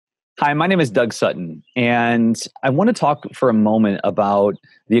Hi, my name is Doug Sutton, and I want to talk for a moment about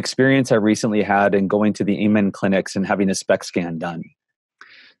the experience I recently had in going to the Amen clinics and having a SPECT scan done.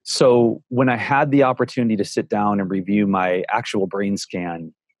 So, when I had the opportunity to sit down and review my actual brain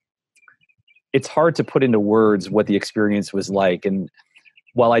scan, it's hard to put into words what the experience was like. And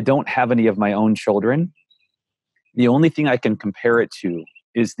while I don't have any of my own children, the only thing I can compare it to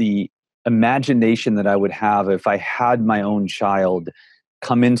is the imagination that I would have if I had my own child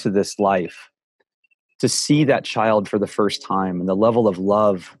come into this life, to see that child for the first time and the level of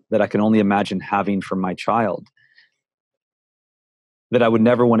love that I can only imagine having for my child, that I would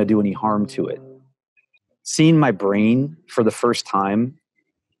never want to do any harm to it. Seeing my brain for the first time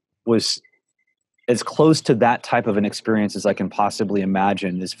was as close to that type of an experience as I can possibly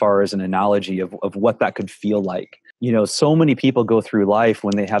imagine, as far as an analogy of what that could feel like. You know, so many people go through life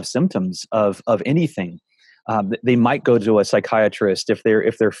when they have symptoms of anything. They might go to a psychiatrist if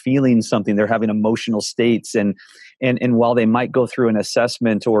they're feeling something, they're having emotional states, and while they might go through an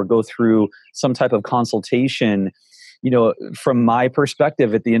assessment or go through some type of consultation, you know, from my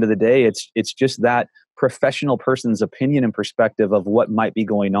perspective, at the end of the day, it's just that professional person's opinion and perspective of what might be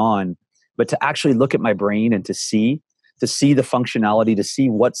going on. But to actually look at my brain and to see the functionality, to see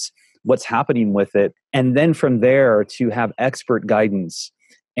what's happening with it, and then from there to have expert guidance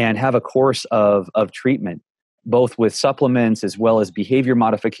and have a course of treatment, both with supplements as well as behavior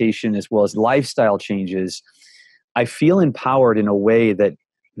modification, as well as lifestyle changes. I feel empowered in a way that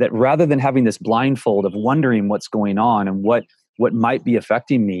rather than having this blindfold of wondering what's going on and what might be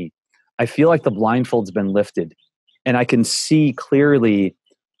affecting me, I feel like the blindfold's been lifted and I can see clearly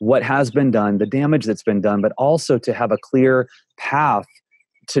what has been done, the damage that's been done, but also to have a clear path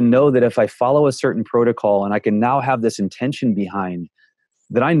to know that if I follow a certain protocol and I can now have this intention behind,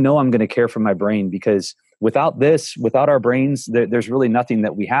 that I know I'm going to care for my brain, because without our brains, there's really nothing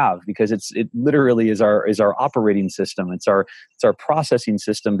that we have, because it literally is our operating system. It's our processing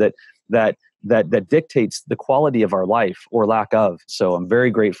system that dictates the quality of our life or lack of. So I'm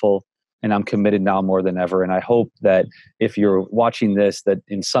very grateful, and I'm committed now more than ever. And I hope that if you're watching this, that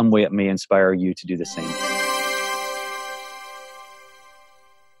in some way it may inspire you to do the same.